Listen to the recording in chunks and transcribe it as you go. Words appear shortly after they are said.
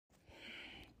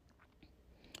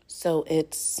So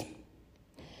it's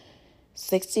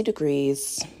 60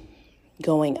 degrees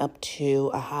going up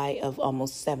to a high of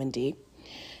almost 70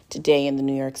 today in the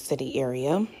New York City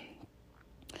area,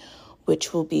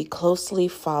 which will be closely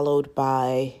followed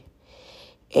by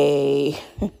a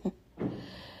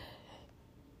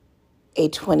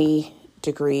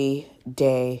 20-degree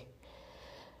day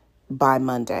by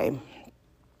Monday.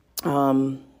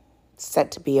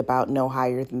 Set to be about no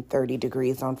higher than 30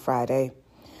 degrees on Friday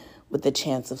with a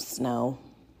chance of snow.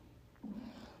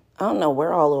 I don't know,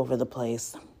 we're all over the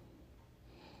place.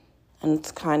 And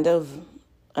it's kind of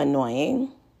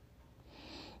annoying.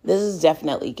 This is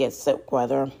definitely get sick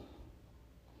weather.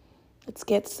 It's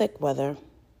get sick weather.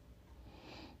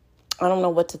 I don't know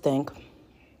what to think.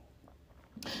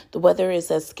 The weather is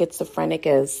as schizophrenic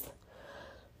as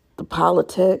the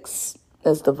politics,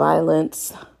 as the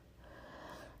violence.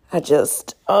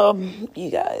 You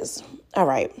guys. All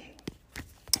right.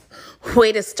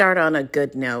 Way to start on a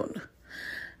good note.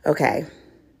 Okay.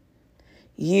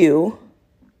 You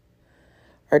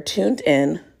are tuned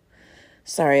in.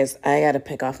 Sorry, I got to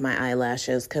pick off my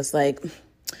eyelashes because,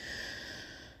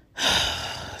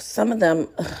 some of them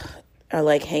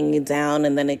are, hanging down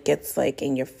and then it gets,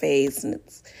 in your face and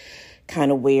it's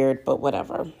kind of weird, but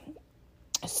whatever.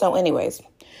 So, anyways,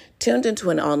 tuned into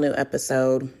an all-new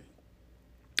episode.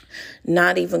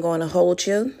 Not even going to hold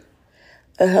you.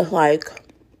 It's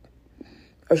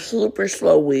a super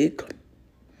slow week.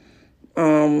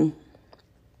 I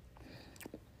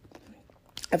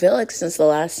feel like since the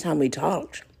last time we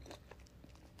talked,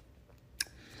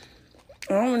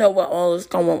 I don't know what all is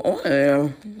going on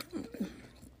here.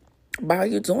 How are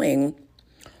you doing?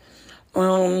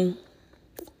 For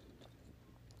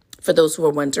those who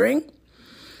are wondering,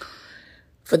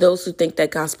 for those who think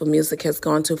that gospel music has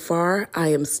gone too far, I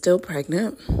am still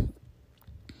pregnant.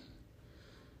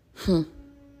 I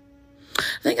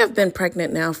think I've been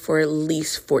pregnant now for at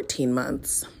least 14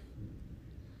 months.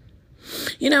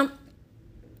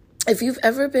 If you've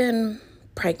ever been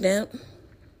pregnant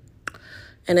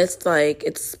and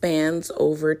it spans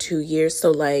over 2 years.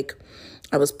 So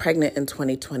I was pregnant in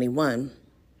 2021.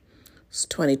 It's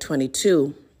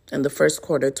 2022. And the first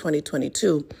quarter of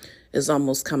 2022 is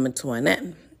almost coming to an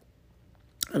end.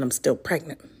 And I'm still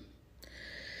pregnant.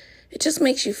 It just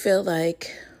makes you feel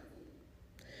like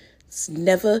it's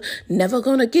never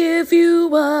gonna give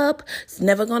you up. It's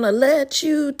never gonna let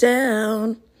you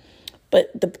down.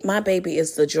 But my baby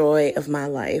is the joy of my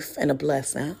life and a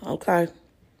blessing, okay?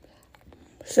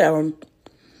 So,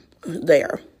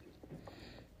 there.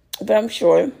 But I'm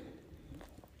sure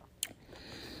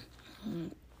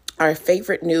our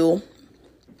favorite new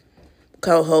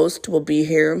co-host will be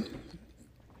here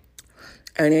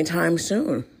anytime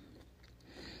soon.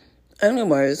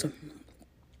 Anyways,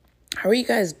 how are you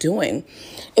guys doing?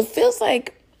 It feels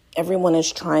like everyone is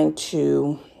trying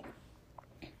to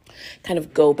kind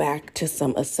of go back to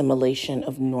some assimilation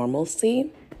of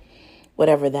normalcy,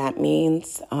 whatever that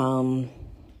means.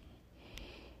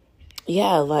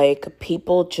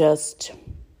 People just,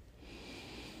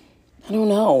 I don't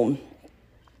know.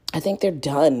 I think they're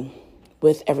done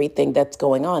with everything that's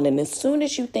going on. And as soon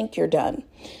as you think you're done,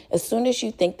 as soon as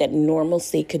you think that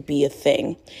normalcy could be a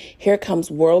thing, here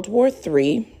comes World War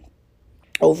III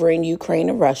over in Ukraine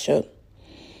and Russia.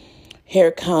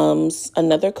 Here comes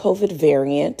another COVID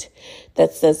variant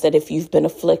that says that if you've been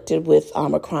afflicted with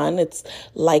Omicron, it's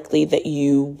likely that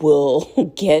you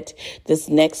will get this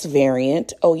next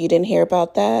variant. Oh, you didn't hear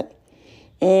about that?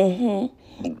 And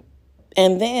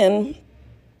then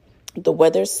the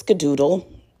weather's skadoodle.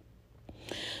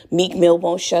 Meek Mill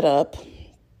won't shut up.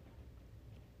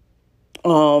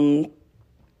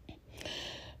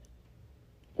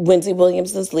 Wendy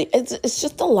Williams is leaving. It's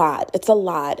just a lot. It's a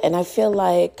lot. And I feel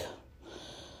like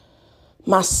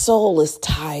my soul is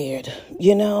tired,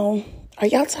 Are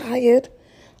y'all tired?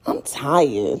 I'm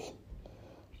tired.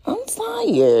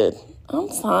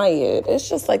 It's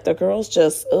just like the girls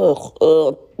just,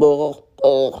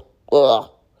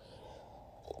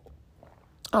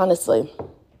 honestly.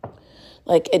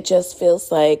 It just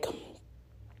feels like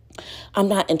I'm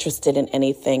not interested in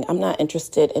anything. I'm not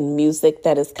interested in music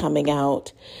that is coming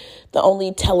out. The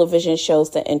only television shows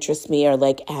that interest me are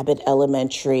Abbott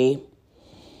Elementary.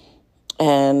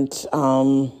 And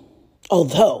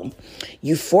although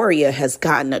Euphoria has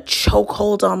gotten a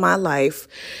chokehold on my life,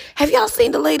 have y'all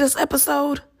seen the latest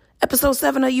episode? Episode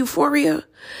 7 of Euphoria?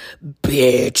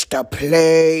 Bitch, the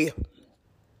play.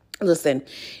 Listen,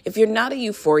 if you're not a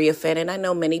Euphoria fan, and I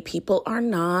know many people are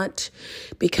not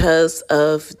because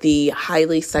of the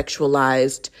highly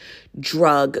sexualized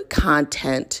drug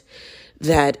content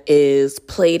that is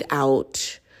played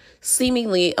out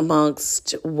seemingly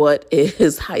amongst what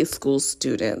is high school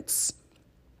students.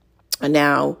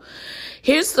 Now,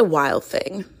 here's the wild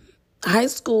thing. High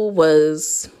school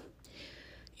was,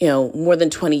 more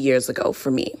than 20 years ago for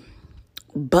me.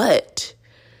 But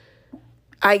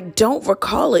I don't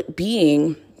recall it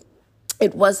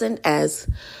wasn't as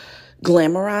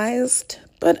glamorized.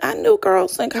 But I knew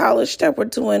girls in college that were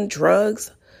doing drugs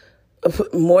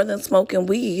more than smoking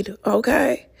weed,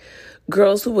 okay?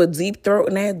 Girls who were deep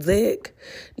throating that dick.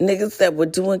 Niggas that were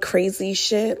doing crazy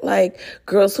shit. Like,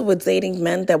 girls who were dating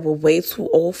men that were way too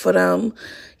old for them.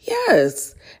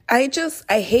 Yes. I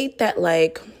hate that,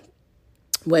 like,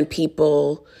 when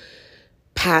people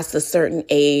pass a certain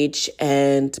age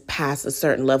and pass a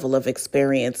certain level of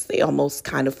experience, they almost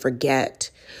kind of forget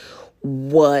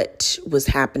what was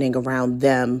happening around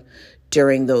them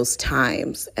during those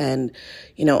times. And,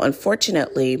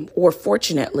 unfortunately or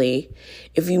fortunately,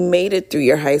 if you made it through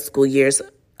your high school years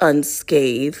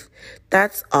unscathed,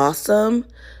 that's awesome.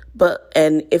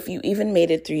 And if you even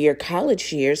made it through your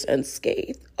college years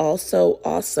unscathed, also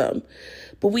awesome.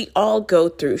 But we all go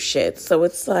through shit. So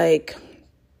it's like,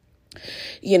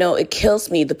 it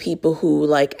kills me, the people who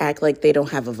like act like they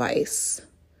don't have a vice.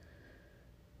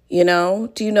 Do you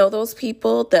know those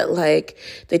people that like,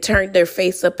 they turn their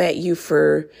face up at you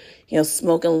for,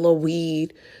 smoking a little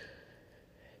weed,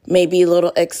 maybe a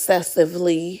little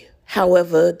excessively.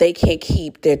 However, they can't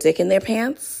keep their dick in their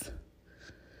pants.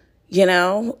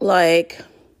 Like,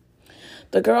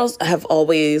 the girls have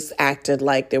always acted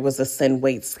like there was a sin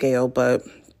weight scale, but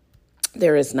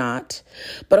there is not.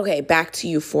 But okay, back to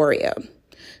Euphoria.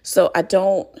 So I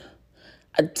don't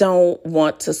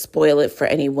want to spoil it for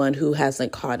anyone who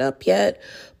hasn't caught up yet,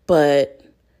 but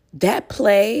that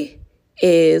play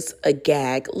is a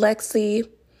gag. Lexi,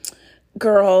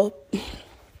 girl,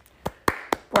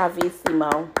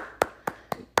 bravissimo.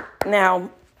 Now,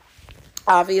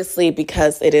 obviously,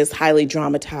 because it is highly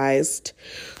dramatized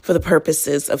for the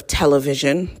purposes of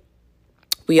television,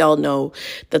 we all know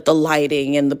that the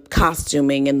lighting and the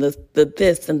costuming and the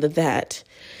this and the that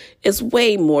is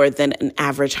way more than an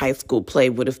average high school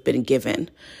play would have been given.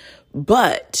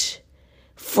 But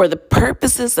for the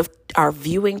purposes of our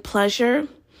viewing pleasure,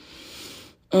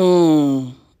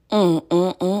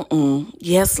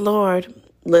 yes, Lord.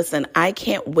 Listen, I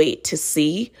can't wait to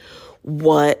see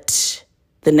what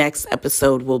the next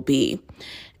episode will be.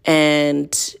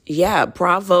 And yeah,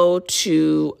 bravo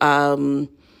to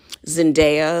Zendaya,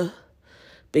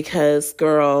 because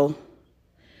girl,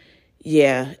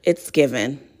 yeah, it's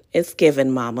given. It's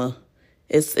given, mama.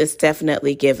 It's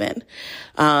definitely given.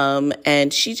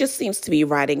 And she just seems to be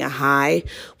riding a high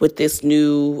with this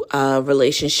new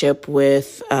relationship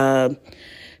with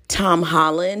Tom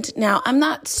Holland. Now, I'm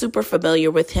not super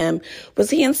familiar with him. Was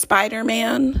he in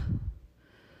Spider-Man?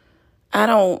 I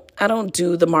don't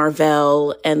do the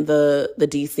Marvel and the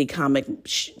DC comic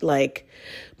like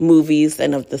movies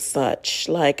and of the such.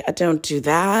 Like, I don't do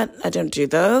that. I don't do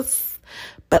those.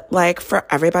 But like, for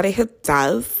everybody who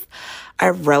does, I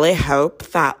really hope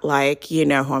that, like, you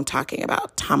know who I'm talking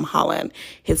about, Tom Holland.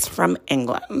 He's from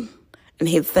England, and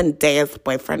he's Zendaya's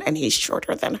boyfriend, and he's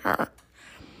shorter than her.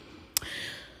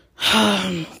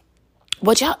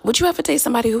 Would you ever date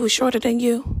somebody who was shorter than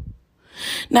you?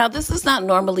 Now, this is not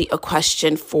normally a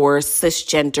question for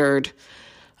cisgendered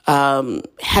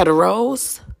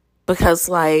heteros, because,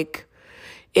 like,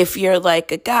 if you're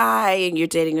like a guy and you're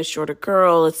dating a shorter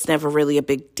girl, it's never really a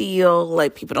big deal.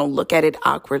 Like, people don't look at it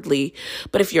awkwardly.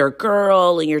 But if you're a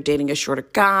girl and you're dating a shorter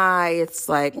guy, it's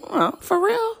like, well, for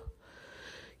real?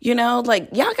 Like,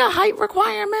 y'all got height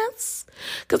requirements?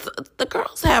 Because the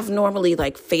girls have normally,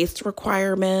 like, face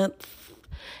requirements,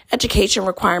 education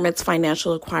requirements,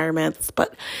 financial requirements.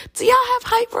 But do y'all have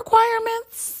height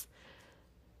requirements?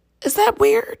 Is that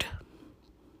weird?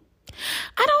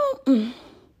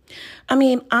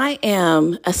 I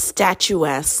am a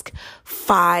statuesque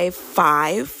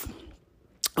 5'5".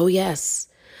 Oh, yes.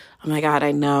 Oh, my God,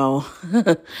 I know.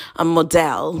 I'm a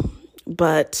model.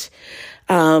 But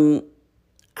I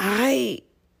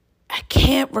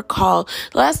can't recall.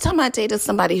 The last time I dated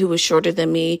somebody who was shorter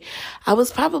than me, I was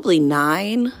probably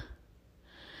 9.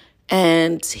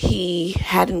 And he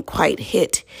hadn't quite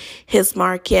hit his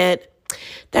mark yet.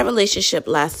 That relationship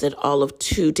lasted all of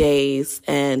 2 days.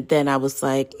 And then I was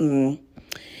like,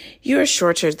 you're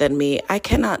shorter than me. I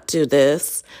cannot do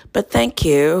this, but thank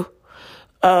you.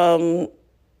 So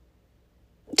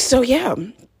yeah.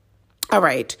 All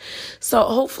right. So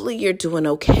hopefully you're doing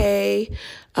okay.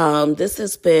 This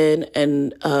has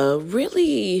been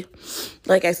really,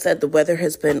 like I said, the weather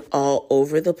has been all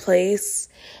over the place.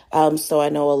 So I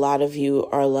know a lot of you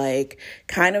are like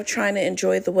kind of trying to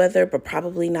enjoy the weather, but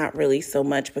probably not really so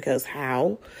much because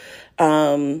how?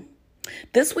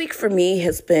 This week for me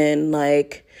has been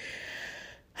like,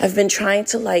 I've been trying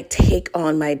to like take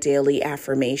on my daily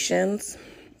affirmations.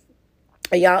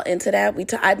 Are y'all into that?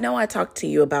 I know I talked to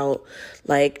you about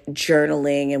like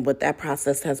journaling and what that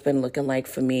process has been looking like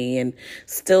for me, and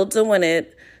still doing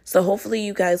it. So hopefully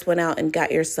you guys went out and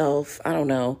got yourself, I don't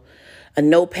know, a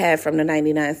notepad from the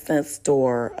 99-cent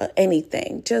store,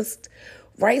 anything. Just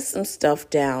write some stuff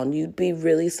down. You'd be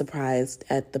really surprised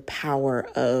at the power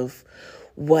of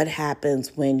what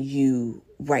happens when you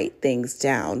write things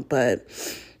down. But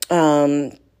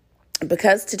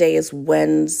because today is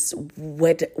Wednesday,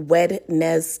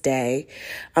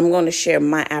 I'm going to share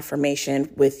my affirmation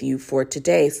with you for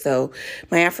today. So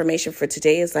my affirmation for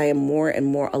today is I am more and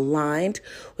more aligned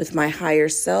with my higher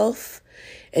self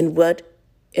and with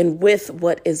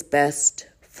what is best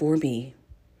for me.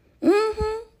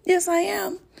 Yes, I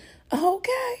am.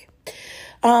 Okay.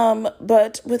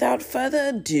 But without further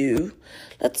ado,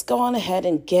 let's go on ahead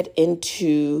and get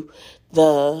into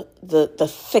the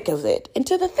thick of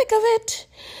it.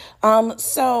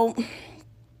 So,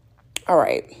 all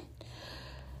right.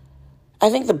 I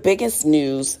think the biggest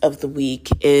news of the week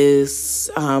is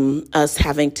us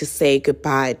having to say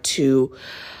goodbye to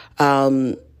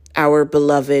our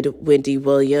beloved Wendy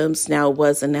Williams. Now, it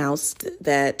was announced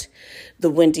that the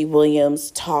Wendy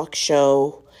Williams talk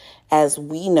show, as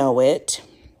we know it,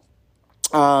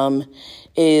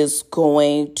 is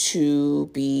going to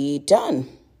be done.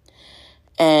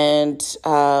 And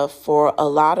for a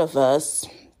lot of us,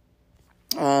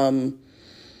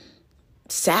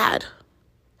 sad.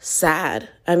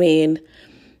 I mean,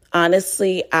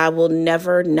 honestly, I will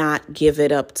never not give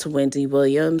it up to Wendy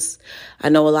Williams. I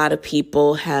know a lot of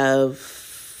people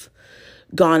have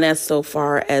gone as so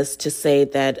far as to say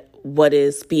that what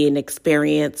is being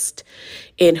experienced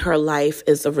in her life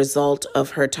is a result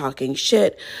of her talking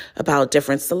shit about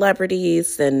different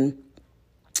celebrities and,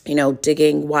 you know,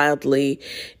 digging wildly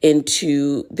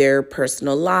into their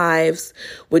personal lives,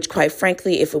 which quite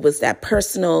frankly, if it was that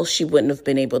personal, she wouldn't have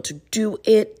been able to do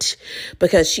it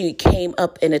because she came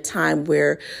up in a time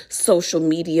where social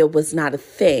media was not a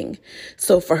thing.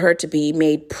 So for her to be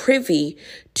made privy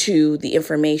to the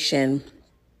information,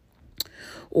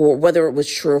 or whether it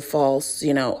was true or false,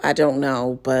 you know, I don't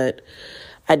know. But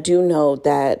I do know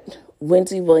that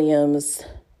Wendy Williams,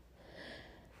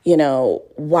 you know,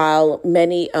 while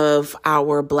many of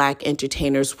our Black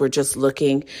entertainers were just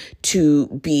looking to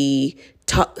be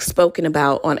spoken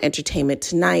about on Entertainment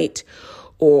Tonight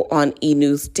or on E!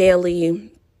 News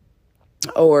Daily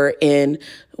or in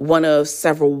one of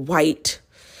several white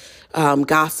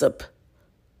gossip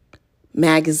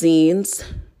magazines,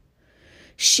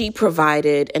 she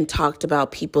provided and talked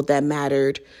about people that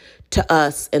mattered to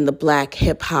us in the Black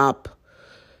hip hop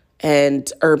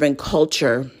and urban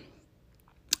culture.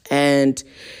 And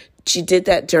she did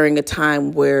that during a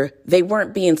time where they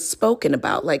weren't being spoken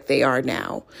about like they are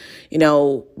now. You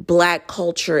know, Black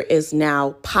culture is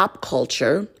now pop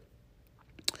culture,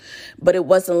 but it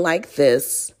wasn't like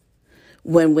this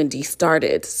when Wendy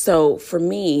started. So for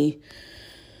me,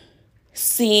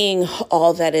 seeing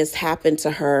all that has happened to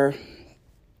her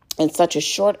in such a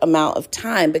short amount of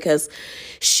time, because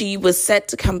she was set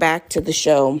to come back to the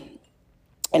show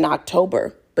in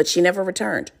October, but she never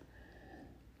returned.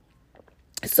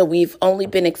 So we've only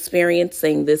been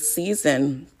experiencing this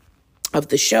season of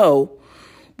the show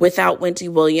without Wendy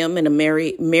Williams and a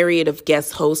myriad of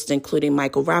guest hosts, including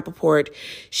Michael Rappaport,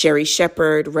 Sherry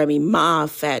Shepherd, Remy Ma,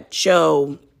 Fat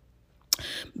Joe,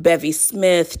 Bevy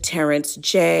Smith, Terrence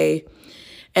J,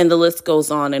 and the list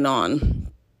goes on and on.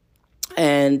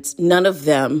 And none of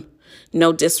them,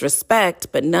 no disrespect,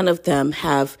 but none of them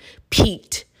have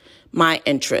piqued my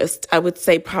interest. I would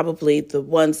say probably the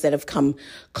ones that have come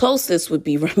closest would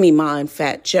be Remy Ma and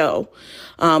Fat Joe.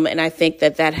 And I think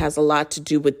that has a lot to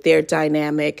do with their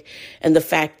dynamic and the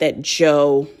fact that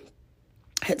Joe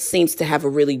seems to have a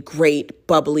really great,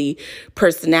 bubbly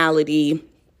personality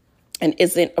and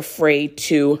isn't afraid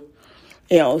to,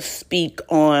 you know, speak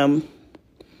on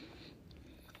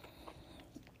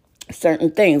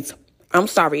certain things. I'm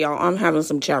sorry, y'all. I'm having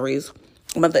some cherries.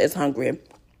 Mother is hungry.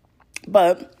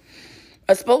 But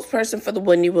a spokesperson for the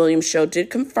Wendy Williams show did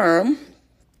confirm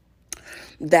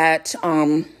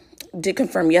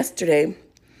yesterday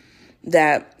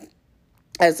that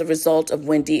as a result of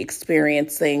Wendy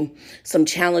experiencing some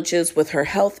challenges with her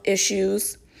health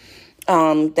issues,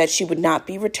 that she would not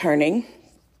be returning,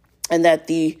 and that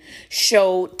the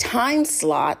show time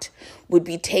slot would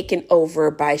be taken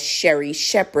over by Sherry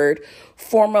Shepherd,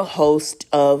 former host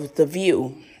of The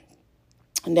View.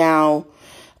 Now,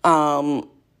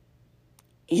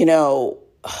 you know,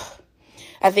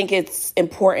 I think it's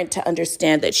important to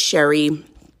understand that Sherry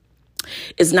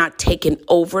is not taking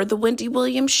over the Wendy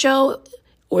Williams show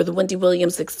or the Wendy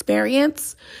Williams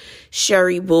experience.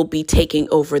 Sherry will be taking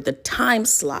over the time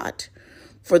slot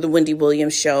for the Wendy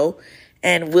Williams show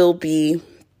and will be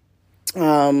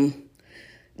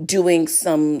doing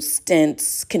some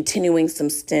stints, continuing some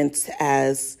stints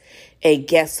as a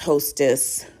guest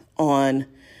hostess on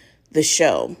the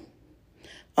show.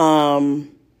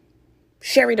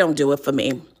 Sherry don't do it for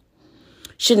me.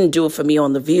 She didn't do it for me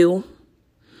on The View,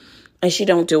 and she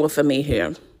don't do it for me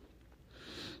here.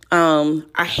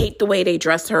 I hate the way they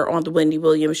dress her on the Wendy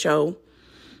Williams show.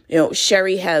 You know,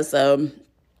 Sherry has a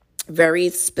very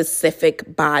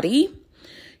specific body.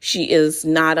 She is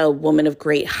not a woman of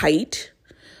great height.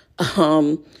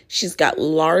 She's got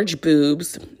large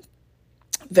boobs,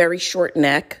 very short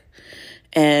neck,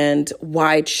 and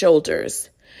wide shoulders.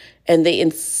 And they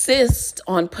insist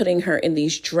on putting her in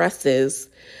these dresses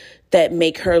that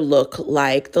make her look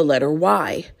like the letter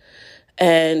Y.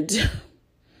 And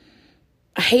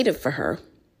I hate it for her.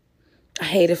 I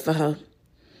hate it for her.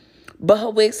 But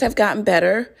her wigs have gotten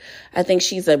better. I think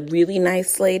she's a really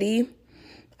nice lady.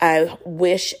 I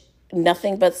wish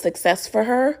nothing but success for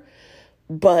her.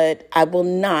 But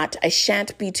I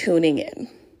shan't be tuning in.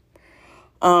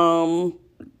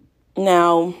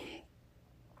 Now,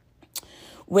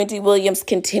 Wendy Williams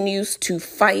continues to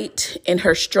fight in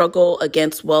her struggle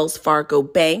against Wells Fargo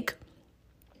Bank.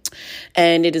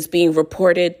 And it is being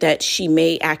reported that she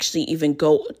may actually even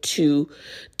go to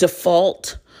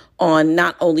default on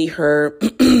not only her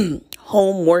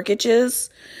home mortgages,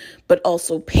 but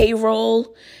also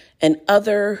payroll and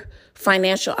other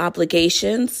financial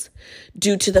obligations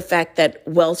due to the fact that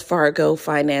Wells Fargo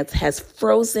Finance has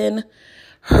frozen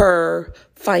her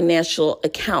financial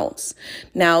accounts.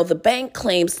 Now, the bank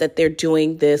claims that they're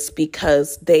doing this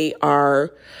because they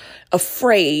are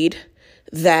afraid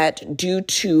that due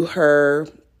to her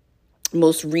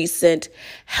most recent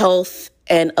health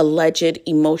and alleged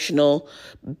emotional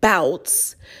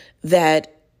bouts,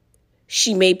 that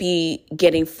she may be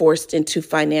getting forced into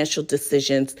financial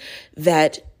decisions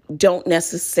that don't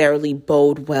necessarily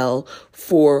bode well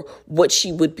for what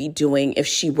she would be doing if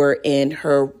she were in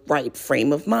her right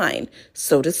frame of mind,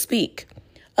 so to speak,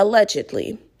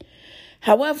 allegedly.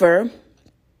 However,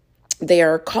 they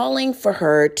are calling for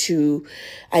her to,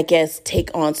 I guess, take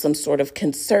on some sort of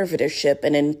conservatorship.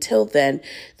 And until then,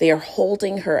 they are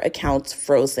holding her accounts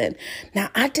frozen. Now,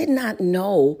 I did not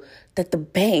know that the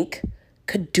bank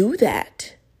could do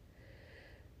that.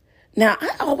 Now,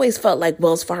 I always felt like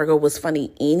Wells Fargo was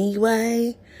funny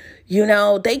anyway. You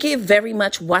know, they give very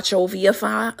much Wachovia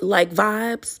like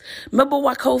vibes. Remember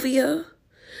Wachovia?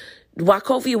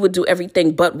 Wachovia would do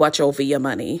everything but watch over your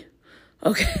money.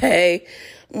 Okay.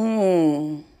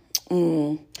 Well,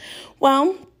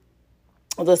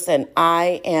 listen,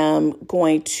 I am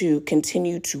going to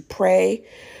continue to pray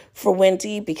for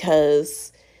Wendy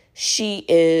because she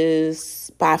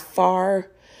is by far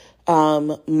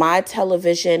my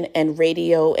television and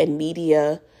radio and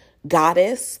media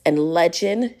goddess and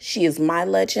legend. She is my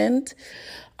legend.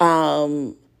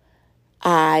 I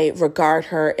regard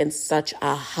her in such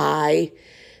a high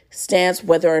stance,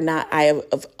 whether or not I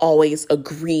have always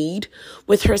agreed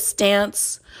with her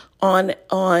stance on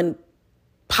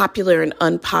popular and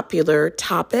unpopular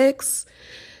topics.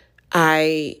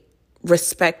 I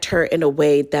respect her in a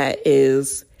way that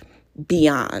is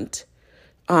beyond.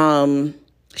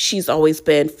 She's always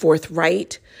been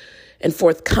forthright and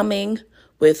forthcoming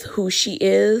with who she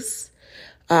is.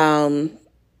 And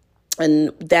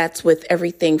that's with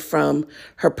everything from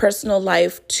her personal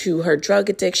life to her drug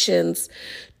addictions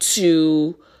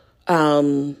to,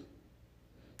 the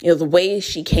way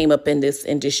she came up in this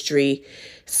industry,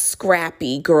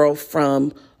 scrappy girl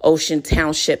from Ocean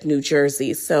Township, New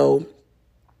Jersey. So,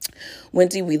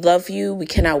 Wendy, we love you. We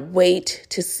cannot wait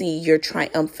to see your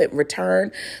triumphant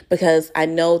return because I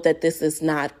know that this is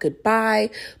not goodbye,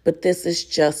 but this is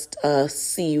just a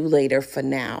see you later for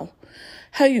now.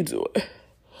 How you doing?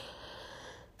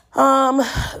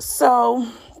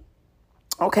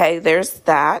 Okay, there's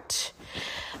that.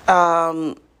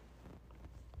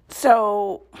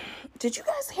 So did you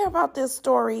guys hear about this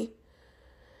story?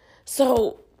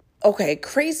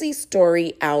 Crazy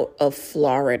story out of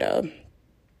Florida.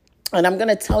 And I'm going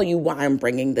to tell you why I'm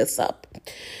bringing this up.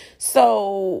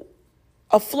 So,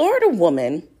 a Florida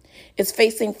woman is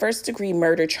facing first-degree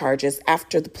murder charges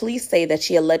after the police say that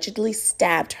she allegedly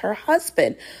stabbed her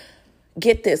husband.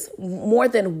 Get this, more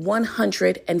than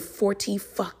 140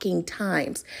 fucking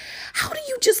times. How do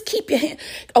you just keep your hand?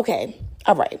 Okay,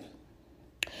 all right.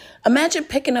 Imagine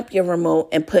picking up your remote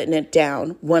and putting it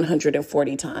down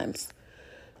 140 times.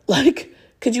 Like,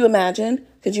 could you imagine?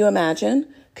 Could you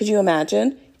imagine? Could you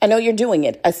imagine? I know you're doing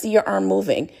it. I see your arm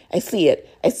moving. I see it.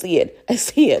 I see it. I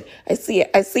see it. I see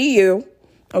it. I see you.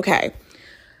 Okay.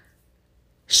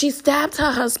 She stabbed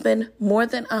her husband more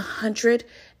than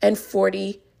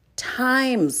 140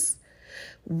 times.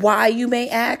 Why, you may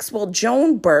ask? Well,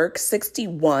 Joan Burke,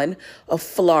 61, of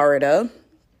Florida,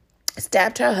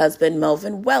 stabbed her husband,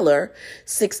 Melvin Weller,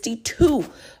 62,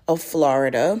 of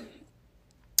Florida,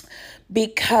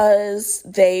 because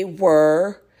they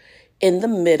were in the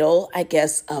middle, I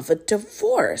guess, of a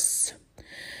divorce.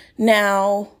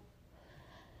 Now,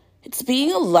 it's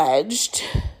being alleged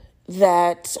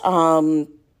that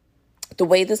the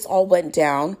way this all went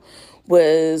down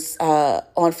was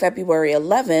on February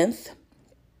 11th,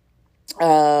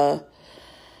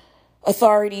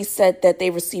 authorities said that they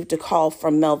received a call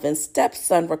from Melvin's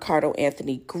stepson, Ricardo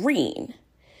Anthony Green,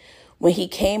 when he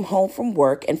came home from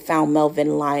work and found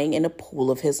Melvin lying in a pool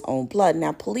of his own blood.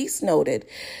 Now, police noted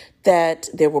that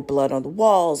there were blood on the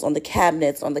walls, on the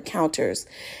cabinets, on the counters,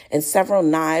 and several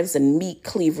knives and meat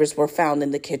cleavers were found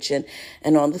in the kitchen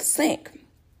and on the sink.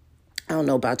 I don't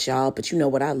know about y'all, but you know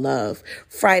what I love.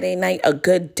 Friday night, a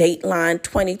good Dateline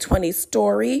 2020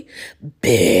 story.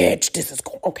 Bitch, this is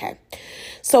cool. Okay.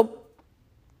 So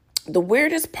the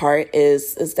weirdest part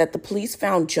is that the police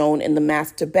found Joan in the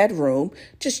master bedroom,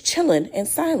 just chilling in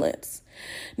silence.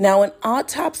 Now, an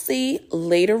autopsy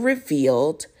later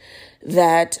revealed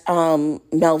that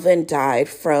Melvin died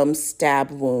from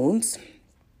stab wounds.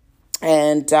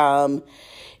 And now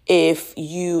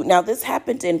this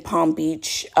happened in Palm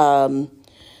Beach,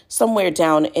 somewhere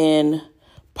down in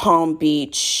Palm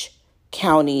Beach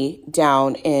County,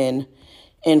 down in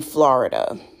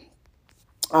Florida.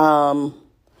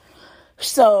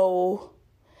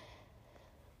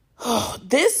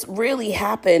 This really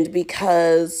happened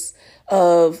because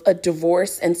of a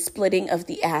divorce and splitting of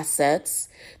the assets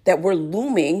that were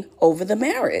looming over the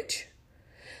marriage.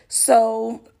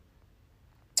 So,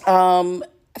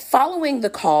 following the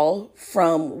call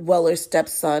from Weller's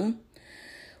stepson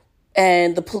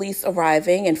and the police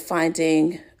arriving and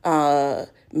finding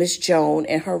Miss Joan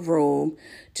in her room,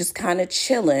 just kind of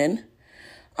chilling,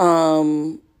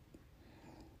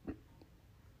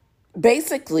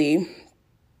 basically,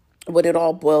 what it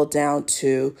all boiled down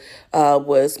to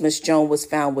was Miss Joan was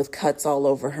found with cuts all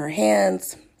over her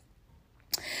hands.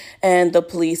 And the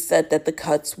police said that the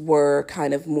cuts were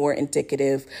kind of more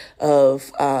indicative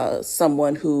of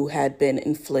someone who had been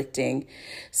inflicting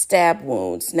stab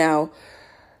wounds. Now,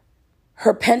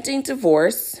 her pending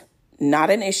divorce, not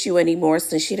an issue anymore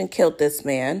since she done killed this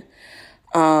man.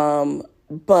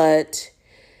 But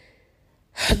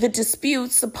the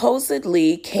dispute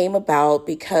supposedly came about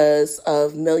because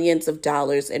of millions of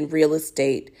dollars in real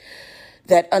estate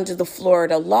that under the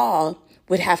Florida law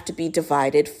would have to be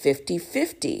divided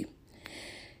 50-50.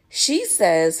 She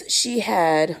says she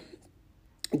had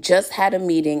just had a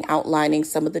meeting outlining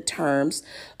some of the terms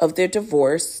of their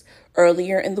divorce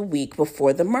earlier in the week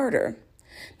before the murder.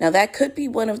 Now, that could be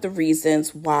one of the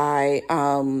reasons why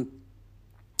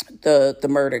the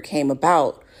murder came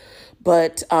about.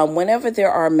 But whenever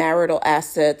there are marital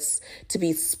assets to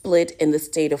be split in the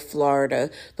state of Florida,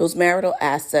 those marital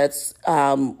assets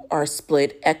are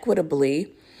split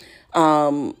equitably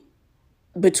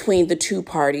between the two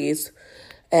parties.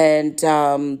 And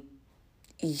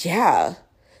yeah.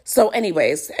 So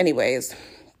anyways.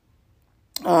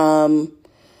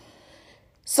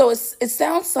 So it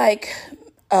sounds like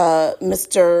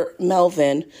Mr.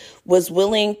 Melvin was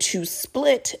willing to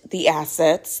split the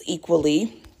assets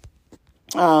equally.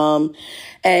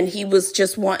 And he was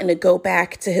just wanting to go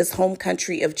back to his home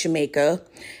country of Jamaica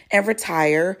and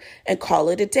retire and call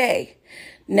it a day.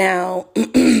 Now,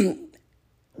 the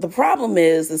problem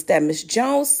is that Miss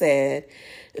Jones said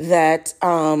that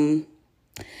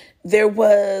there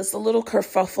was a little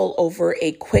kerfuffle over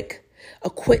a quit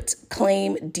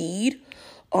claim deed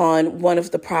on one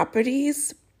of the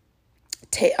properties.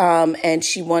 And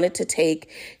she wanted to take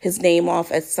his name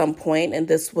off at some point. And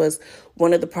this was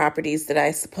one of the properties that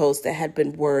I suppose that had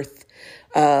been worth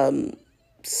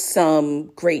some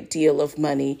great deal of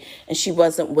money. And she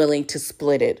wasn't willing to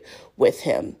split it with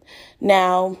him.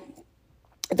 Now,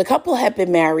 the couple had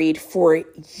been married for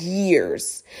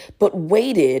years, but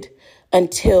waited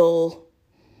until,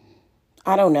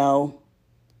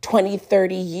 20,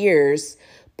 30 years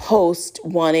post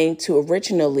wanting to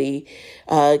originally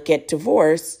get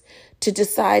divorced to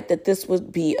decide that this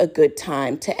would be a good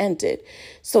time to end it.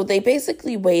 So they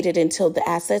basically waited until the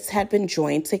assets had been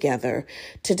joined together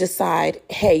to decide,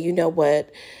 hey, you know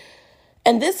what?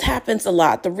 And this happens a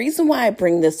lot. The reason why I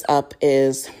bring this up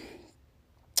is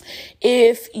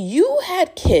if you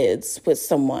had kids with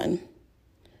someone,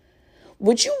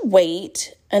 would you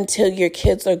wait until your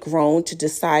kids are grown to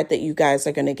decide that you guys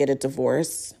are going to get a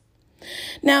divorce?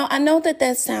 Now, I know that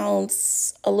that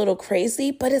sounds a little crazy,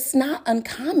 but it's not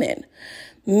uncommon.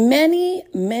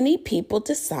 Many people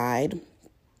decide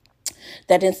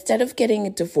that instead of getting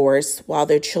a divorce while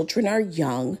their children are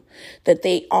young, that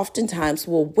they oftentimes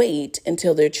will wait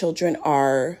until their children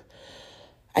are,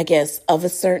 I guess, of a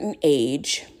certain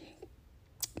age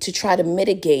to try to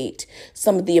mitigate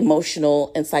some of the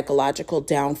emotional and psychological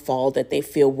downfall that they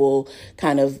feel will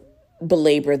kind of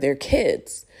belabor their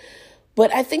kids.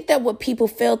 But I think that what people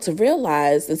fail to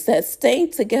realize is that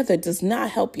staying together does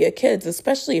not help your kids,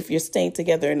 especially if you're staying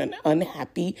together in an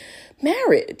unhappy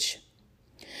marriage.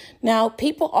 Now,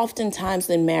 people oftentimes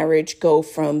in marriage go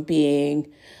from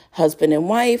being husband and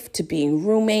wife to being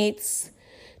roommates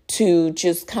to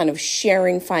just kind of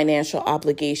sharing financial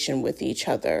obligation with each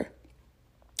other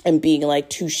and being like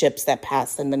two ships that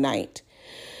pass in the night.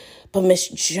 But Miss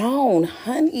Joan,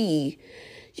 honey,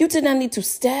 you did not need to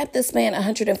stab this man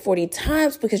 140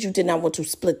 times because you did not want to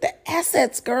split the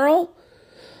assets, girl.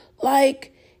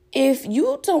 Like, if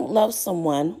you don't love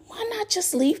someone, why not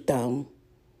just leave them?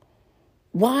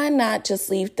 Why not just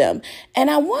leave them? And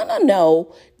I want to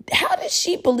know, how did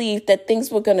she believe that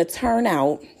things were going to turn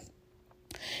out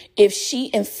if she,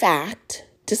 in fact,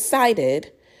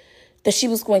 decided that she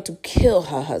was going to kill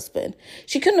her husband?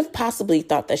 She couldn't have possibly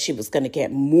thought that she was going to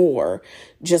get more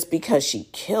just because she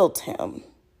killed him.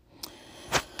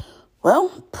 Well,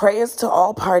 prayers to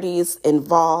all parties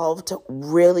involved.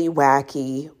 Really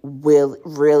wacky,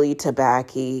 really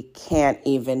tobacco, can't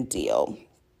even deal.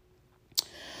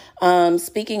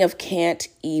 Speaking of can't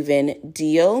even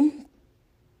deal,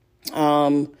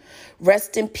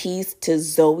 rest in peace to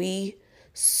Zoe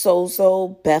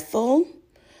Bethel,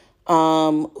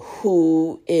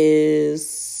 who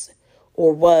is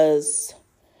or was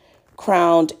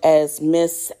crowned as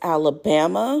Miss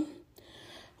Alabama.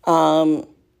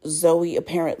 Zoe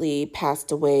apparently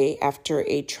passed away after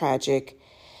a tragic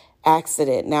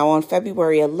accident. Now, on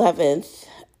February 11th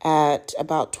at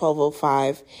about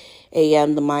 12:05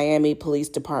 a.m., the Miami Police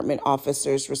Department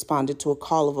officers responded to a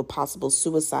call of a possible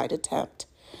suicide attempt.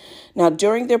 Now,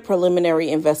 during their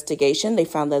preliminary investigation, they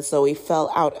found that Zoe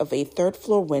fell out of a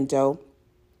third-floor window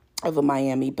of a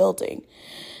Miami building.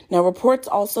 Now, reports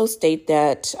also state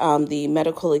that the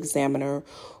medical examiner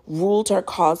ruled her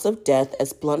cause of death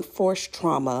as blunt force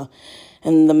trauma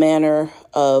in the manner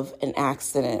of an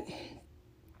accident.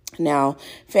 Now,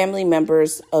 family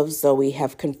members of Zoe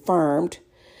have confirmed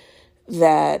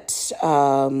that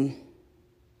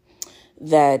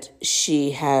that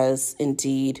she has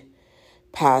indeed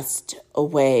passed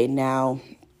away. Now,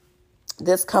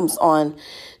 this comes on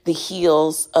the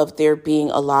heels of there being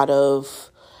a lot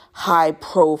of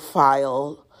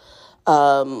high-profile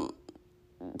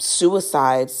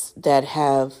suicides that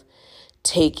have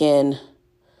taken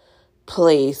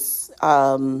place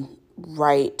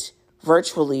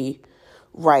virtually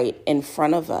right in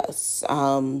front of us.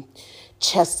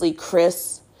 Chesley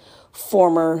Chris,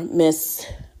 former Miss,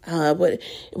 what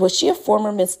was she, a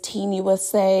former Miss Teen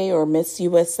USA or Miss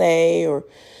USA or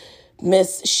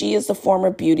Miss? She is a former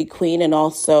beauty queen and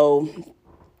also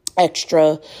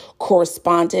extra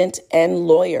correspondent and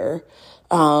lawyer.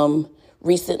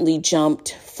 Recently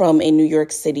jumped from a New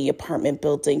York City apartment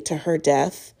building to her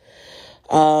death,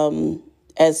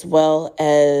 as well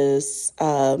as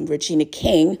Regina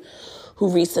King, who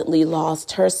recently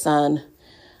lost her son.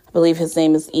 I believe his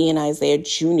name is Ian Isaiah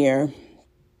Jr.,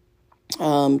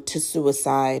 to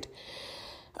suicide.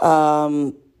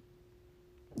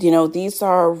 These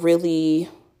are really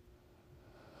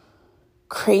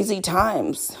crazy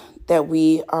times that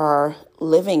we are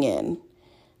living in.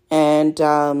 And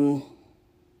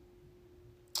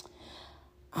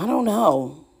I don't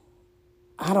know.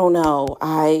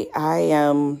 I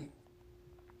am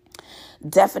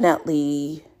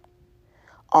definitely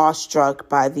awestruck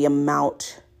by the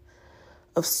amount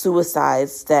of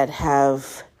suicides that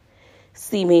have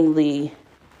seemingly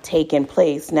taken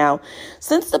place. Now,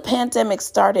 since the pandemic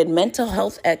started, mental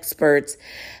health experts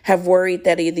have worried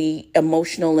that the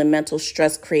emotional and mental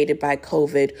stress created by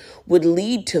COVID would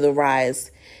lead to the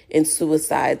rise in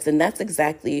suicides, and that's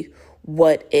exactly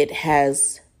what it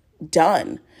has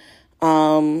done.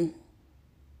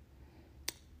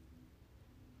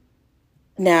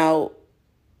 Now,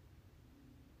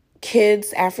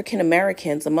 kids,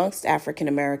 amongst African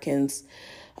Americans,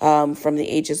 from the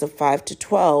ages of 5 to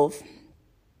 12,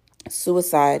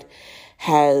 suicide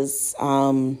has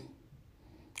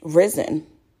risen.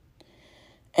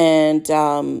 And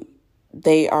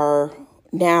they are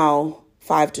now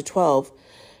 5 to 12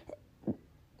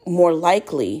 more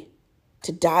likely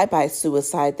to die by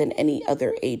suicide than any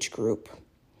other age group.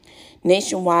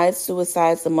 Nationwide,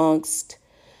 suicides amongst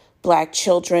Black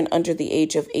children under the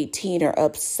age of 18 are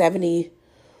up 71%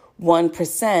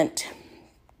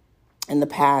 in the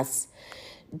past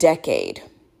decade.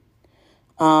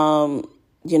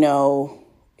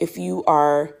 If you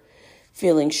are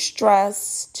feeling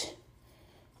stressed,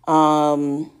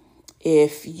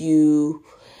 if you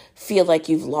feel like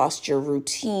you've lost your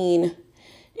routine,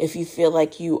 if you feel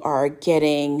like you are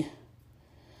getting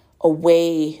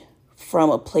away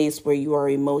from a place where you are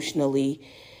emotionally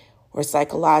or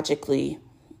psychologically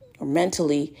or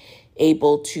mentally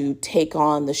able to take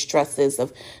on the stresses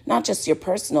of not just your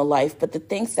personal life, but the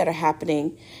things that are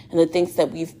happening and the things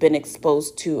that we've been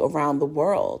exposed to around the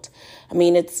world. I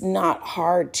mean, it's not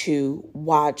hard to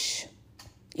watch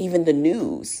even the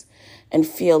news and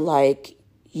feel like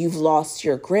you've lost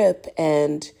your grip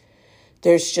and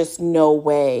there's just no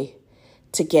way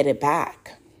to get it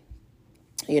back.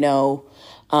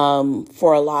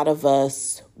 For a lot of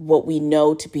us, what we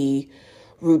know to be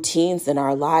routines in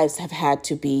our lives have had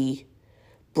to be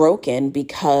broken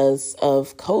because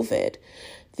of COVID.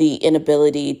 The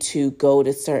inability to go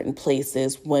to certain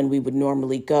places when we would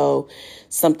normally go,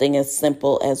 something as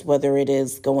simple as whether it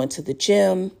is going to the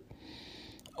gym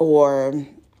or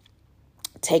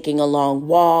taking a long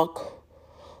walk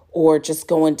or just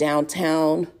going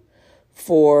downtown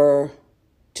for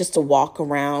just a walk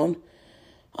around.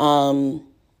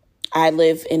 I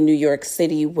live in New York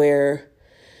City where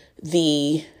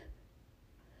the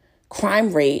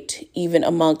crime rate, even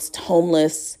amongst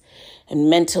homeless and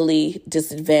mentally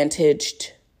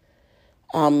disadvantaged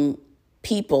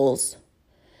peoples,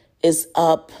 is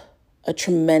up a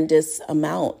tremendous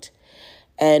amount.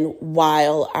 And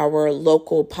while our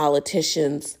local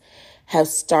politicians have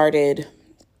started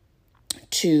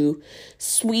to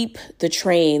sweep the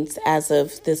trains as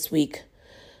of this week,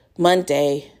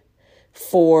 Monday,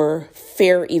 for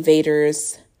fare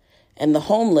evaders and the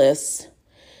homeless,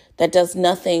 that does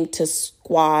nothing to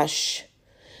squash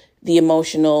the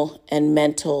emotional and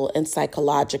mental and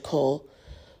psychological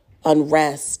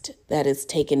unrest that is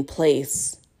taking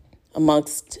place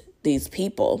amongst these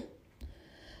people.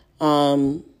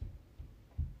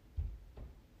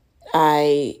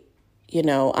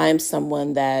 I'm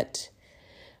someone that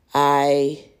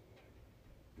I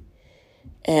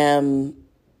am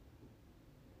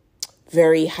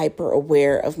very hyper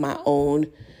aware of my own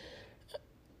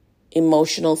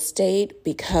emotional state,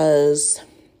 because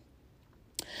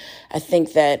I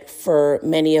think that for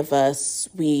many of us,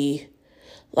 we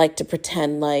like to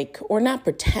pretend like, or not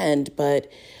pretend, but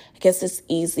I guess it's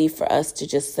easy for us to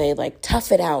just say like,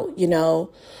 tough it out,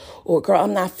 or girl,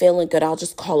 I'm not feeling good, I'll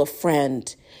just call a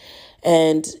friend.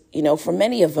 And, for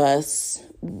many of us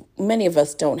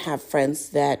don't have friends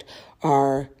that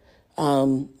are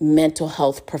mental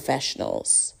health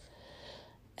professionals.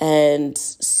 And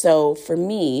so for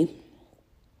me,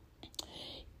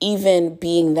 even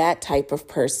being that type of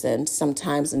person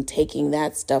sometimes and taking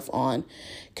that stuff on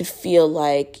could feel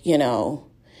like,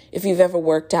 if you've ever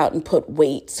worked out and put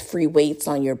free weights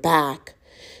on your back,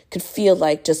 could feel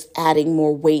like just adding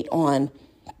more weight on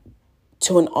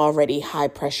to an already high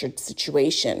pressured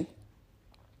situation.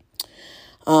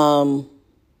 But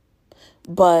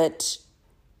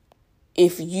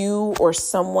if you or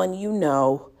someone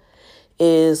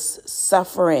is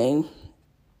suffering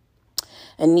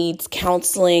and needs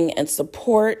counseling and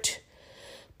support,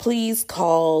 please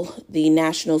call the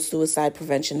National Suicide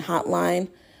Prevention Hotline.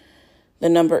 The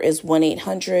number is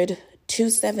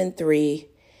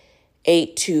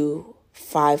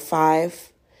 1-800-273-8255.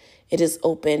 It is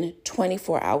open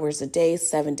 24 hours a day,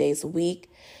 7 days a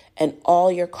week, and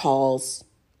all your calls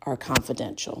are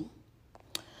confidential.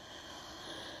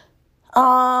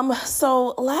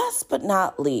 So last but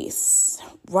not least,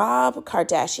 Rob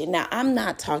Kardashian. Now, I'm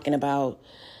not talking about,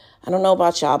 I don't know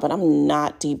about y'all, but I'm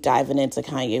not deep diving into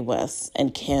Kanye West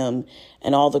and Kim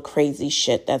and all the crazy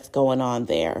shit that's going on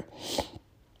there.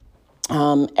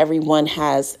 Everyone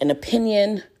has an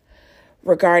opinion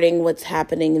regarding what's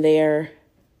happening there.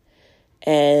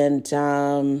 And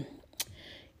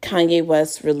Kanye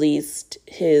West released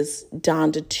his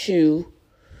Donda 2.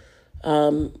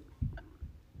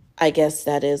 I guess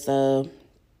that is what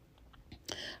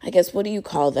do you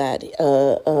call that?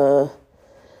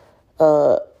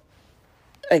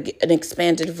 An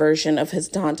expanded version of his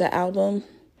Donda album.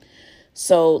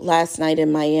 So last night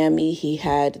in Miami, he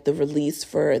had the release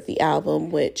for the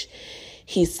album, which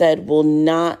he said will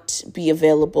not be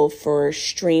available for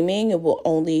streaming. It will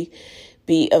only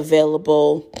be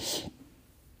available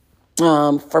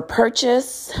for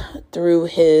purchase through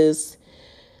his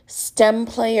stem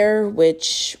player,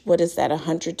 which, what is that,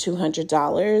 $100,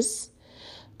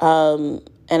 $200?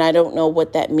 And I don't know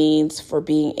what that means for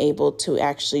being able to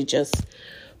actually just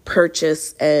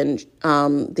purchase and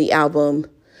the album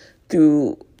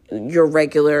through your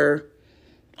regular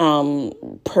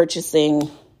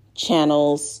purchasing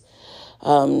channels,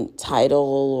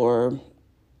 Tidal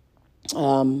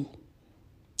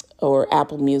or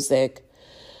Apple Music.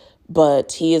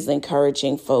 But he is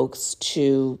encouraging folks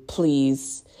to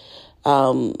please,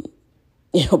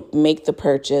 make the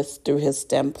purchase through his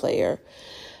stem player.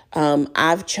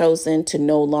 I've chosen to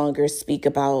no longer speak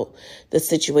about the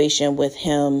situation with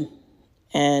him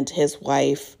and his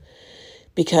wife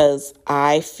because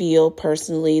I feel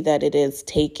personally that it has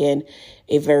taken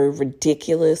a very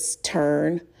ridiculous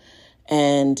turn,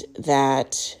 and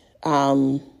that,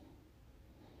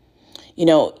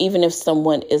 even if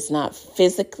someone is not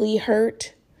physically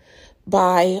hurt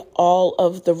by all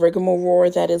of the rigmarole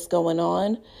that is going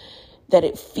on, that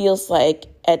it feels like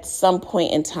at some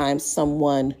point in time,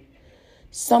 someone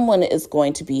is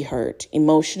going to be hurt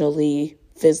emotionally,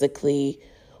 physically,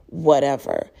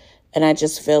 whatever. And I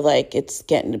just feel like it's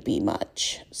getting to be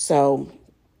much. So,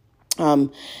 at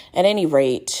any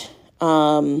rate,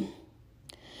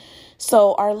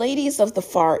 so our ladies of the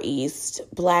Far East,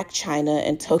 Black China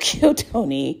and Tokyo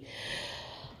Toni,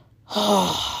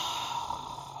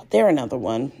 they're another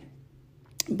one.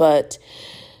 But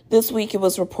this week it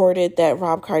was reported that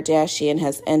Rob Kardashian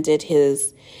has ended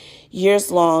his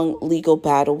years-long legal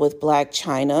battle with Blac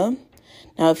Chyna.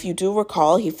 Now, if you do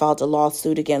recall, he filed a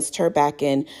lawsuit against her back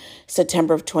in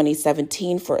September of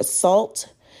 2017 for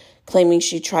assault, claiming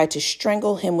she tried to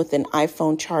strangle him with an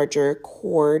iPhone charger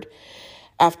cord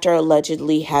after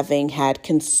allegedly having had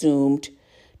consumed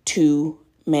too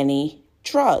many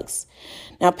drugs.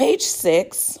 Now, Page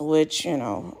 6, which,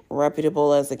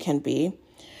 reputable as it can be,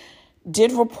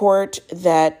 did report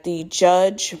that the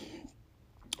judge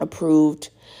approved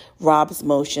Rob's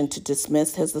motion to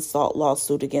dismiss his assault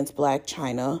lawsuit against Blac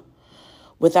Chyna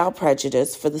without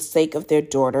prejudice for the sake of their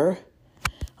daughter.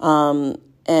 And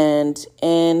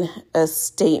in a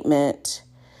statement,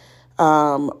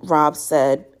 Rob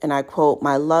said, and I quote,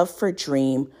 "My love for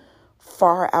Dream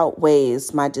far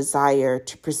outweighs my desire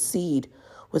to proceed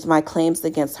with my claims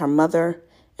against her mother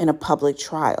in a public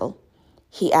trial."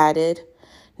 He added,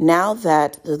 "Now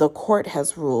that the court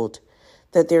has ruled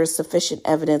that there is sufficient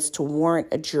evidence to warrant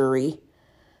a jury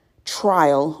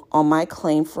trial on my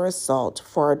claim for assault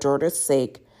for our daughter's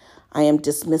sake, I am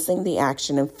dismissing the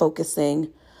action and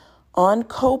focusing on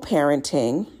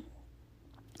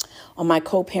my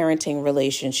co-parenting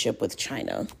relationship with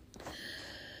Chyna."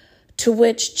 To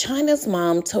which Chyna's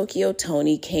mom, Tokyo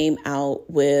Toni, came out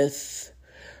with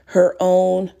her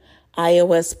own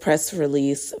iOS press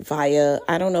release via,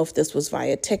 I don't know if this was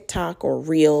via TikTok or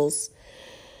Reels,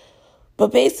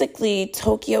 but basically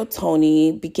Tokyo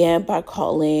Toni began by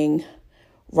calling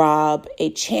Rob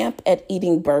a champ at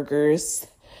eating burgers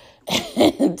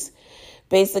and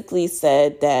basically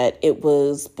said that it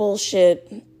was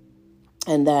bullshit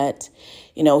and that,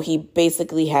 he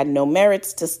basically had no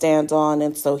merits to stand on,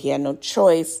 and so he had no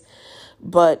choice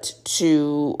but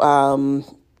to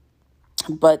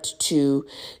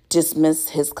dismiss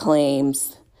his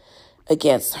claims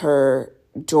against her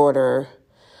daughter.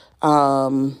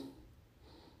 I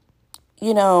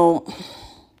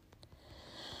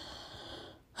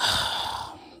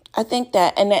think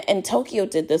that, and Tokyo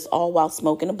did this all while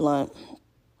smoking a blunt,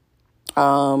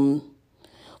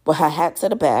 with her hat to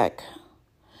the back.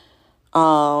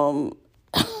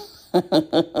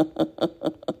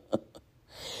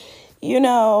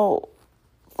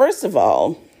 First of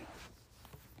all,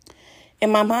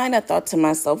 in my mind, I thought to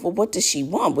myself, well, what does she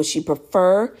want? Would she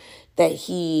prefer that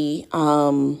he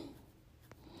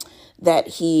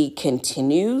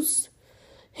continues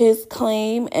his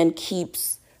claim and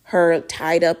keeps her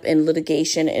tied up in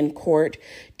litigation in court,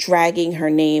 dragging her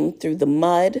name through the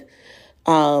mud,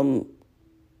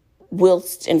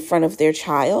 whilst in front of their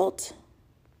child?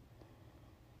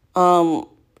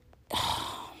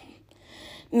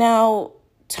 Now,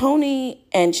 Toni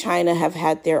and Chyna have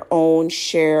had their own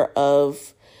share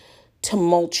of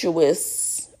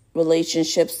tumultuous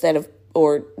relationships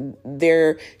or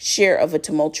their share of a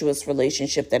tumultuous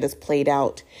relationship that has played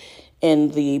out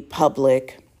in the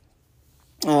public.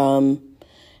 And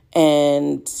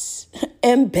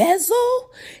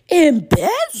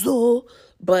embezzle,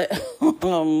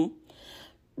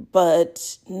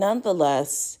 but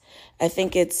nonetheless, I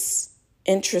think it's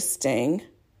interesting.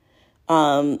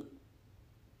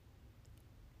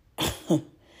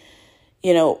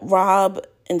 Rob,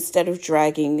 instead of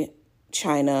dragging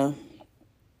China,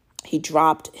 he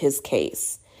dropped his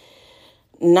case.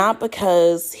 Not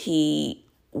because he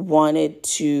wanted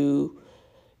to,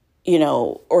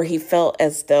 or he felt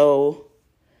as though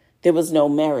there was no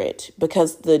merit,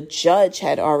 because the judge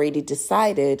had already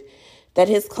decided that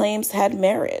his claims had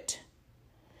merit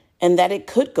and that it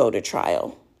could go to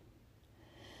trial.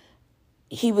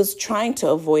 He was trying to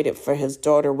avoid it for his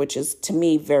daughter, which is, to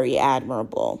me, very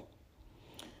admirable.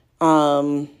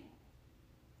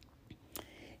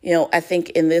 I think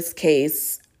in this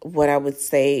case, what I would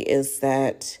say is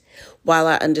that while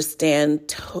I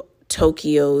understand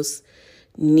Tokyo's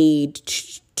need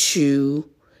to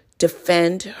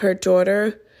defend her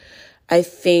daughter, I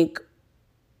think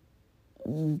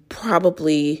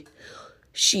probably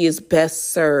she is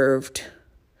best served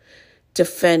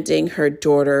defending her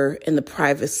daughter in the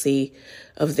privacy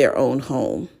of their own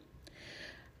home.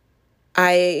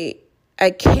 I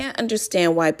can't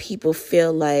understand why people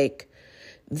feel like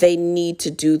they need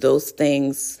to do those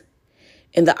things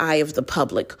in the eye of the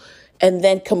public and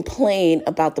then complain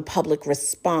about the public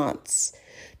response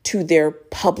to their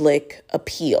public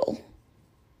appeal.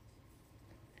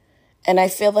 And I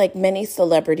feel like many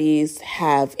celebrities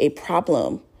have a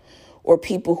problem, or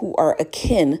people who are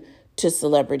akin to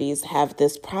celebrities have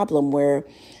this problem where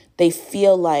they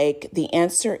feel like the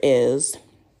answer is,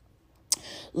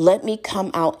 let me come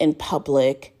out in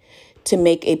public to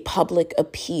make a public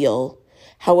appeal.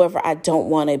 However, I don't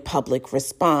want a public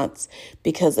response,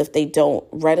 because if they don't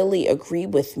readily agree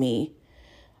with me,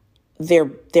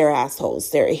 they're assholes,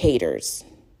 they're haters.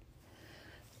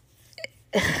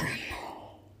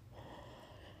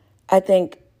 I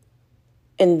think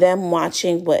in them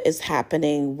watching what is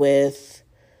happening with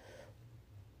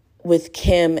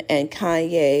Kim and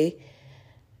Kanye,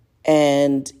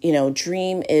 and,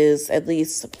 Dream is at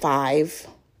least 5.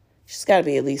 She's got to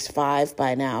be at least 5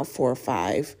 by now, 4 or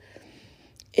 5.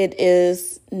 It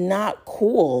is not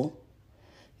cool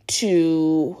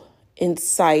to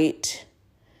incite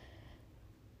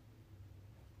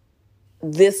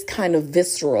this kind of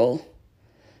visceral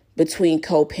between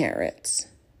co-parents.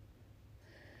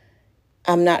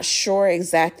 I'm not sure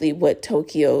exactly what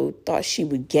Tokyo thought she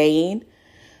would gain,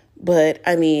 but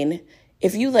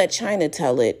if you let China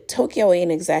tell it, Tokyo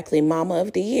ain't exactly mama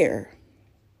of the year.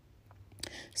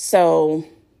 So,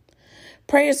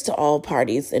 prayers to all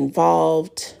parties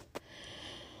involved.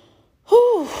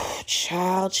 Whew,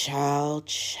 child.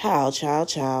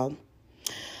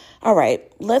 All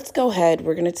right, let's go ahead.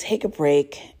 We're going to take a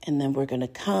break, and then we're going to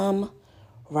come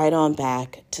right on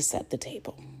back to set the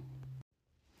table.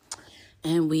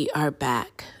 And we are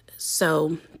back.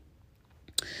 So,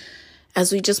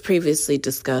 as we just previously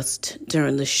discussed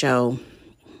during the show,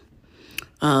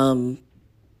 a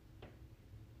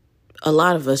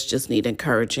lot of us just need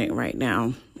encouraging right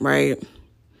now, right?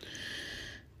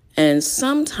 And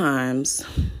sometimes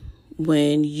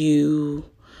when you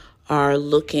are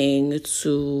looking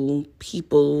to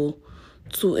people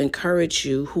to encourage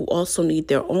you who also need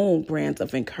their own brands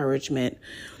of encouragement,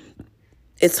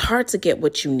 it's hard to get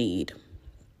what you need.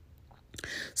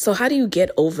 So how do you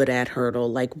get over that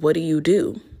hurdle? Like, what do you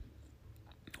do?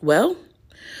 Well,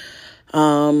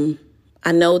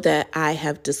 I know that I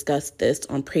have discussed this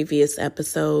on previous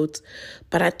episodes,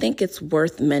 but I think it's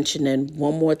worth mentioning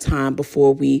one more time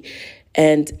before we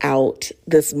end out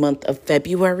this month of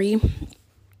February.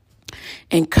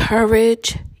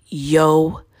 Encourage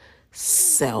yourself.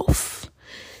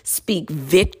 Speak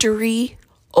victory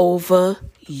over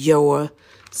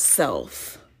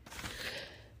yourself.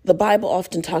 The Bible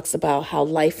often talks about how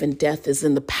life and death is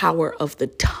in the power of the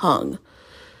tongue.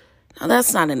 Now,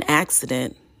 that's not an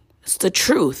accident. It's the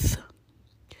truth.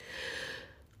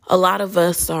 A lot of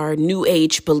us are New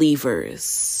Age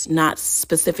believers, not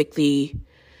specifically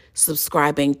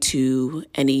subscribing to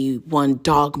any one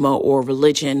dogma or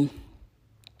religion,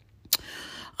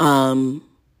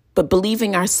 but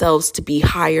believing ourselves to be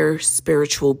higher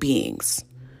spiritual beings.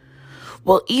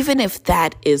 Well, even if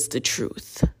that is the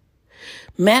truth,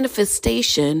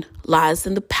 manifestation lies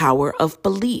in the power of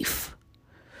belief.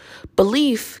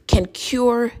 Belief can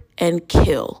cure and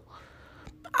kill.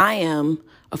 I am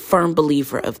a firm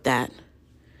believer of that.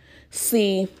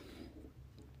 See,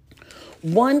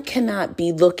 one cannot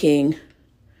be looking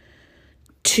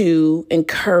to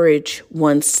encourage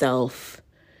oneself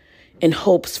in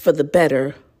hopes for the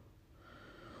better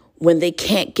when they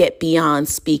can't get beyond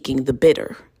speaking the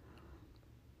bitter.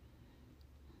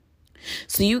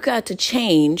 So you got to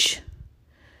change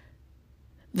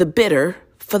the bitter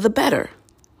for the better.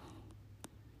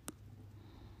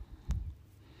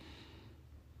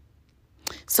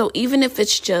 So even if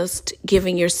it's just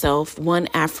giving yourself one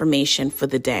affirmation for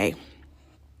the day,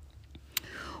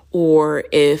 or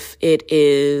if it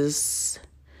is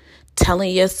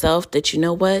telling yourself that, you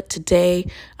know what, today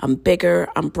I'm bigger,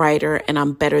 I'm brighter, and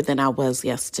I'm better than I was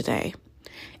yesterday.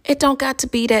 It don't got to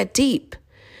be that deep.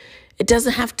 It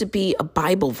doesn't have to be a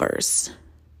Bible verse.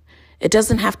 It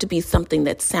doesn't have to be something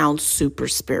that sounds super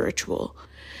spiritual.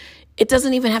 It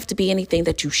doesn't even have to be anything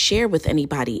that you share with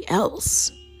anybody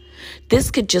else.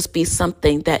 This could just be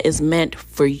something that is meant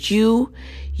for you,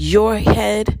 your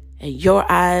head, and your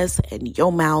eyes, and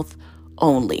your mouth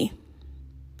only.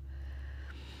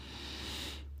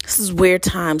 This is weird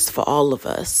times for all of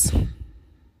us.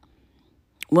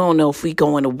 We don't know if we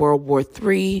go into World War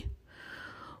III.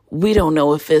 We don't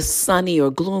know if it's sunny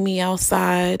or gloomy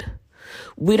outside.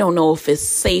 We don't know if it's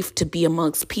safe to be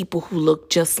amongst people who look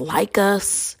just like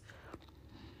us.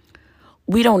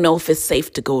 We don't know if it's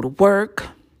safe to go to work.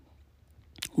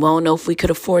 We don't know if we could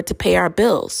afford to pay our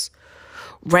bills.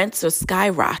 Rents are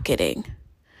skyrocketing.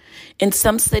 In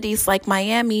some cities like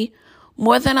Miami,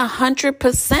 more than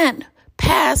 100%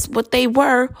 past what they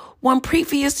were one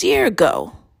previous year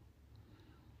ago.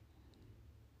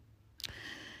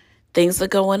 Things are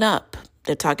going up.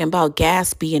 They're talking about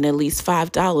gas being at least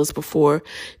 $5 before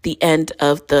the end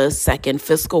of the second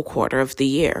fiscal quarter of the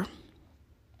year.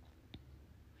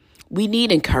 We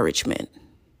need encouragement.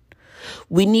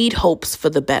 We need hopes for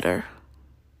the better.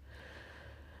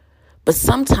 But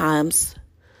sometimes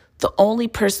the only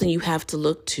person you have to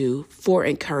look to for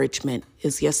encouragement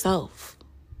is yourself.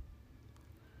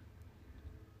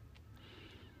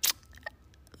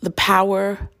 The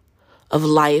power of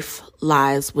life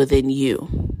lies within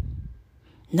you,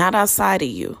 not outside of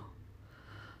you.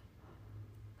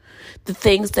 The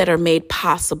things that are made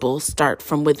possible start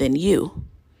from within you,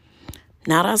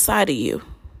 not outside of you.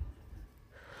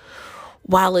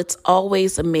 While it's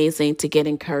always amazing to get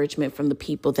encouragement from the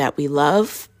people that we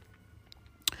love,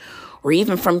 or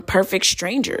even from perfect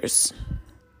strangers,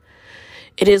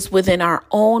 it is within our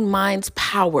own mind's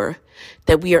power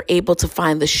that we are able to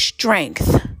find the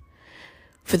strength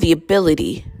for the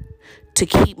ability to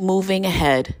keep moving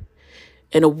ahead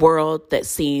in a world that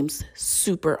seems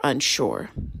super unsure.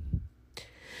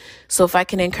 So if I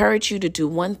can encourage you to do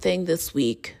one thing this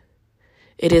week,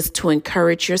 it is to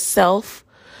encourage yourself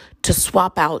to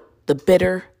swap out the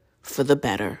bitter for the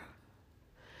better.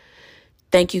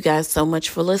 Thank you guys so much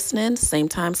for listening. Same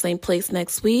time, same place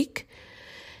next week.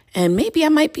 And maybe I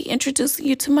might be introducing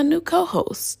you to my new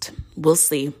co-host. We'll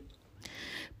see.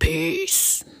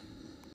 Peace.